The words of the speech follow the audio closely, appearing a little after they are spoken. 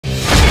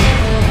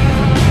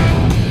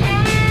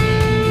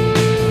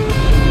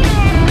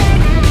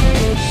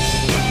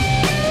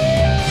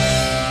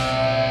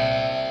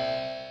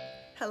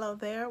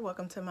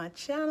welcome to my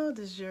channel.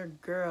 This is your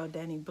girl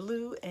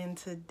DanEBlu, and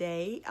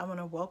today I want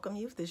to welcome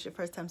you if this is your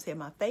first time seeing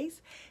my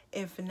face.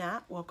 If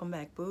not, welcome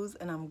back, boos,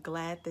 and I'm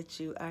glad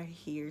that you are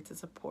here to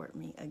support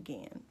me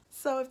again.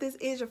 So if this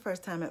is your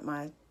first time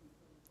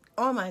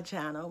on my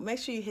channel, make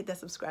sure you hit that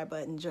subscribe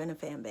button, join the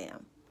fam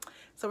bam.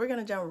 So we're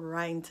gonna jump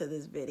right into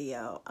this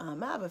video. I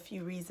have a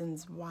few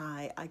reasons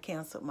why I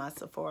canceled my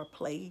Sephora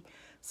Play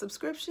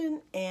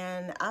subscription,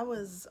 and I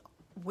was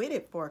with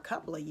it for a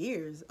couple of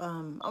years. I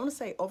want to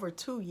say over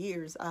 2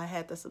 years I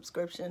had the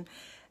subscription,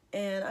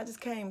 and I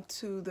just came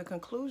to the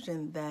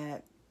conclusion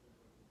that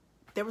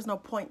there was no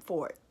point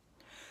for it.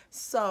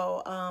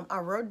 So I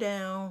wrote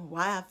down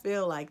why I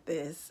feel like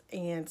this,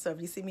 and so if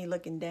you see me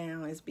looking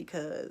down, it's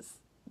because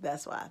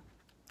that's why.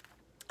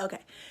 Okay,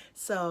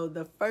 so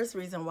the first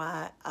reason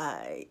why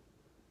I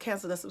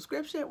canceled the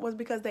subscription was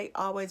because they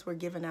always were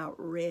giving out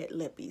red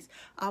lippies.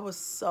 I was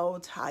so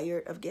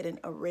tired of getting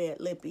a red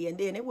lippy, and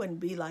then it wouldn't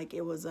be like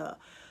it was a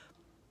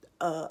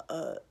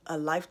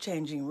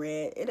life-changing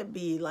red. It'd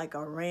be like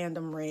a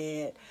random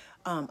red.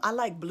 I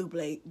like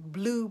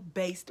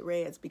blue-based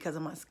reds because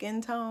of my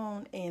skin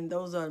tone, and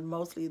those are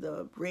mostly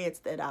the reds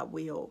that I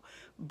will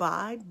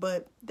buy,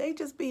 but they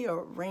just be a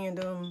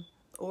random,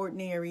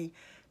 ordinary,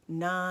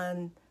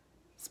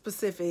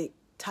 non-specific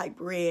type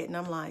red, and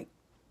I'm like,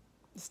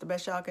 it's the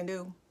best y'all can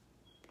do.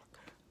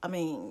 I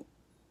mean,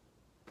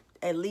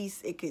 at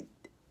least it could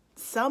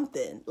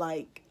something.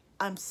 Like,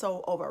 I'm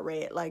so over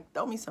red. Like,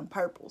 throw me some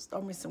purples,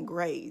 throw me some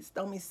grays,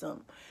 throw me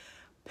some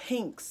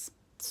pinks,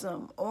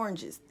 some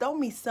oranges, throw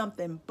me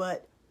something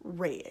but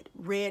red.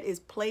 Red is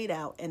played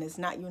out and it's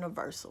not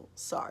universal.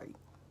 Sorry.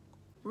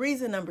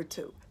 Reason number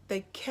 2,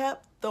 they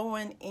kept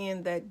throwing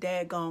in that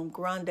daggone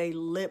grande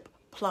lip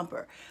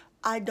plumper.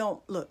 I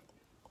don't, look,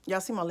 y'all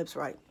see my lips,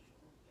 right?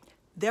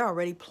 They're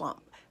already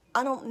plump.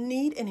 I don't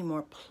need any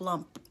more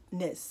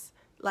plumpness.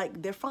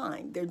 Like, they're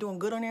fine. They're doing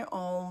good on their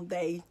own.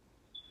 They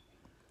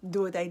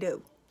do what they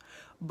do.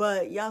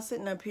 But y'all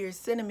sitting up here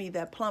sending me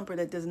that plumper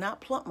that does not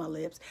plump my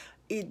lips.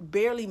 It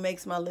barely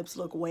makes my lips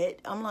look wet.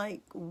 I'm like,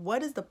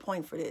 what is the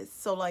point for this?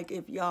 So, like,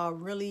 if y'all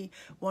really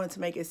wanted to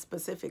make it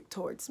specific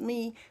towards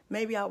me,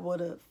 maybe I would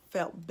have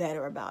felt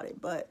better about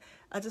it. But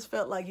I just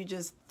felt like you're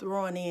just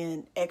throwing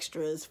in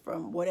extras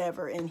from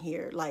whatever in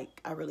here. Like,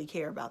 I really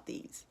care about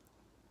these.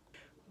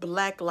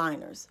 Black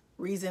liners.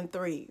 Reason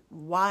 3,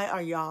 why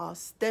are y'all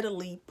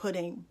steadily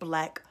putting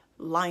black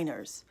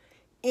liners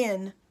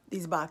in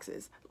these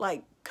boxes?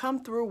 Like,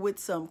 come through with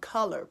some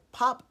color,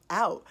 pop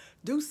out,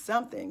 do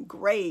something.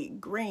 Gray,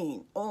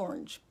 green,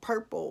 orange,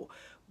 purple,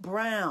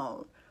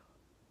 brown,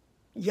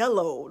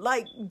 yellow.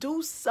 Like,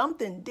 do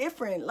something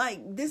different.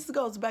 Like, this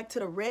goes back to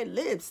the red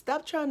lips.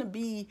 Stop trying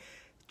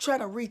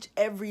to reach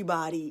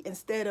everybody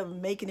instead of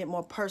making it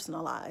more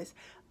personalized.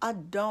 I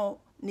don't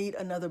need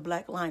another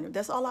black liner.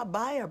 That's all I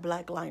buy are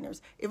black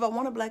liners. If I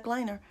want a black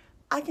liner,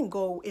 I can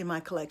go in my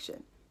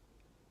collection.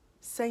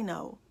 Say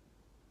no.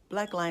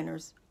 Black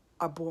liners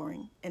are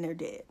boring and they're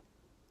dead.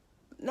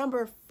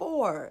 Number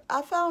 4,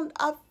 I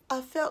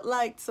felt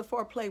like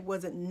Sephora Play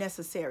wasn't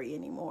necessary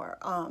anymore.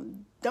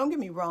 Don't get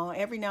me wrong,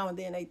 every now and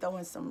then they throw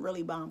in some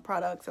really bomb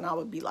products and I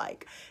would be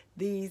like,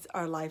 these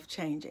are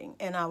life-changing,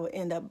 and I would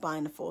end up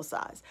buying the full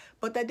size.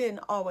 But that didn't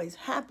always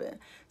happen.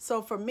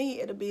 So for me,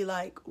 it'd be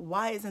like,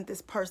 why isn't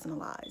this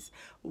personalized?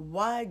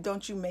 Why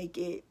don't you make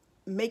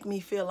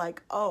me feel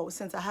like, oh,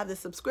 since I have this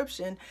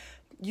subscription,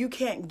 you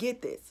can't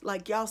get this.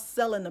 Like, y'all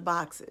selling the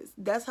boxes.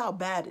 That's how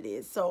bad it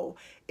is. So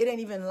it ain't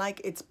even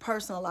like it's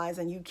personalized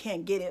and you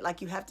can't get it.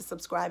 Like, you have to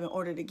subscribe in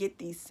order to get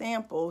these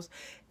samples.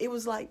 It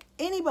was like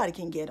anybody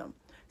can get them.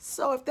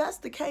 So if that's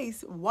the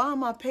case, why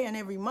am I paying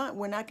every month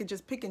when I could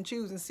just pick and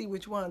choose and see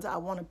which ones I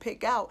want to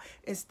pick out,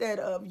 instead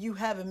of you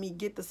having me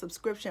get the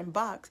subscription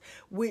box,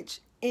 which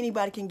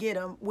anybody can get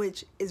them,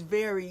 which is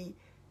very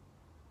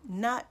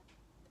not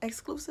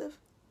exclusive?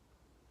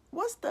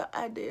 What's the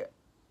idea?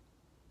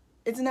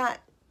 It's not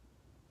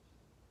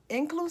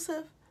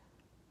inclusive?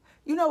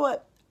 You know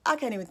what? I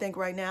can't even think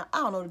right now. I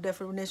don't know the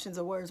definitions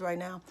of words right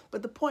now.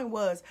 But the point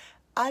was,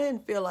 I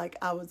didn't feel like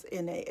I was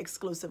in an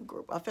exclusive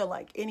group. I felt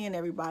like any and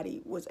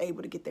everybody was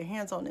able to get their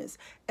hands on this,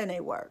 and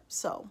they were.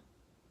 So,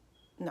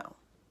 no.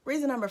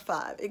 Reason number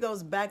 5, it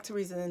goes back to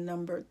reason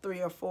number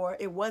 3 or 4.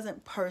 It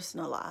wasn't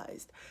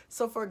personalized.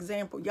 So, for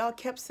example, y'all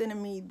kept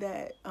sending me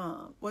that,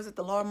 was it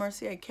the Laura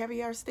Mercier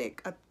caviar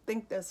stick? I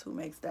think that's who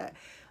makes that.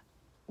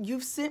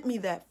 You've sent me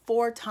that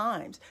 4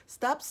 times.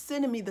 Stop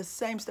sending me the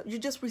same stuff. You're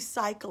just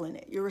recycling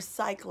it. You're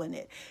recycling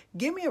it.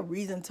 Give me a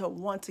reason to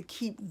want to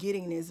keep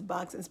getting this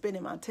box and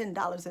spending my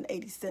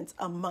 $10.80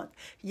 a month.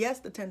 Yes,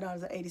 the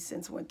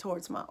 $10.80 went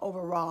towards my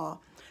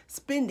overall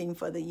spending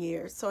for the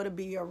year. So it'll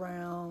be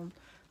around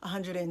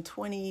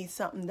 $120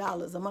 something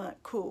a month.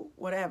 Cool,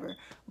 whatever.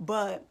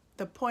 But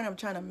the point I'm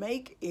trying to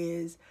make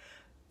is,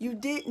 you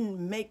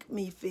didn't make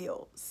me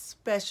feel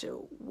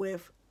special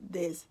with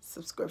this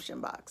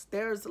subscription box.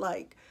 There's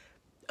like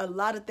a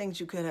lot of things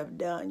you could have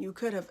done. You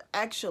could have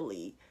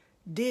actually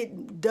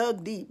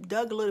dug deep,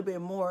 dug a little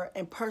bit more,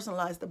 and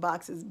personalized the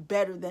boxes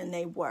better than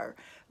they were.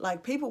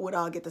 Like, people would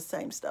all get the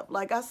same stuff.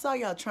 Like, I saw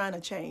y'all trying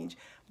to change,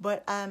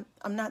 but I'm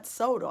not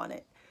sold on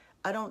it.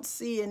 I don't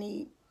see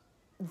any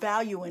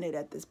value in it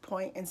at this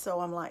point, and so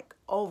I'm like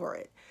over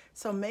it.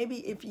 So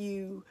maybe if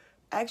you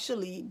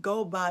actually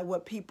go by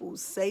what people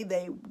say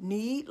they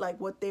need, like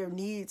what their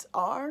needs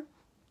are,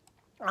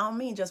 I don't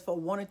mean just for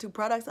 1 or 2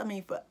 products. I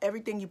mean for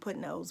everything you put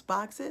in those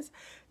boxes.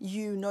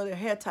 You know their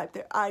hair type,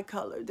 their eye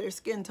color, their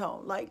skin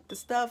tone. Like, the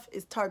stuff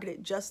is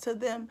targeted just to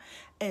them,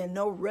 and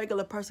no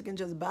regular person can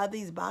just buy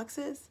these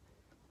boxes.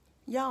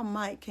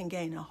 Y'all can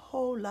gain a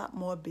whole lot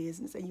more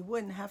business, and you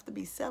wouldn't have to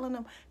be selling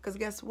them, because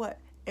guess what?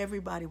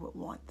 Everybody would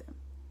want them.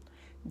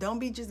 Don't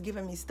be just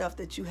giving me stuff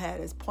that you had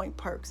as point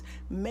perks.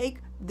 Make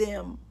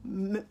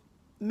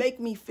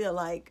me feel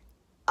like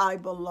I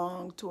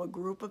belong to a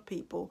group of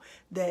people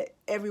that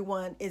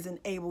everyone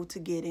isn't able to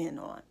get in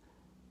on.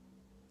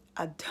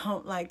 I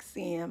don't like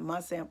seeing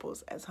my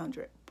samples as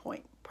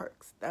 100-point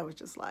perks. That was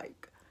just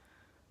like,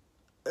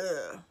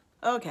 ugh.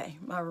 Okay,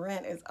 my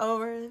rant is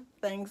over.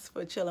 Thanks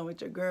for chilling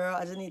with your girl.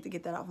 I just need to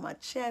get that off my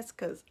chest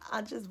because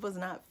I just was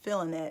not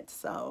feeling that.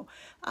 So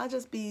I'll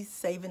just be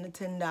saving the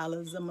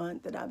 $10 a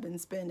month that I've been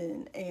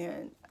spending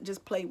and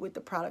just play with the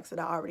products that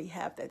I already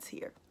have that's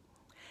here.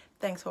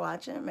 Thanks for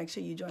watching. Make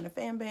sure you join the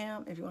Fam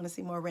Bam. If you want to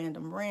see more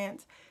random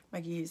rants,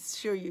 make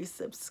sure you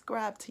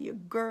subscribe to your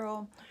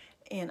girl.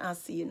 And I'll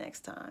see you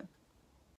next time.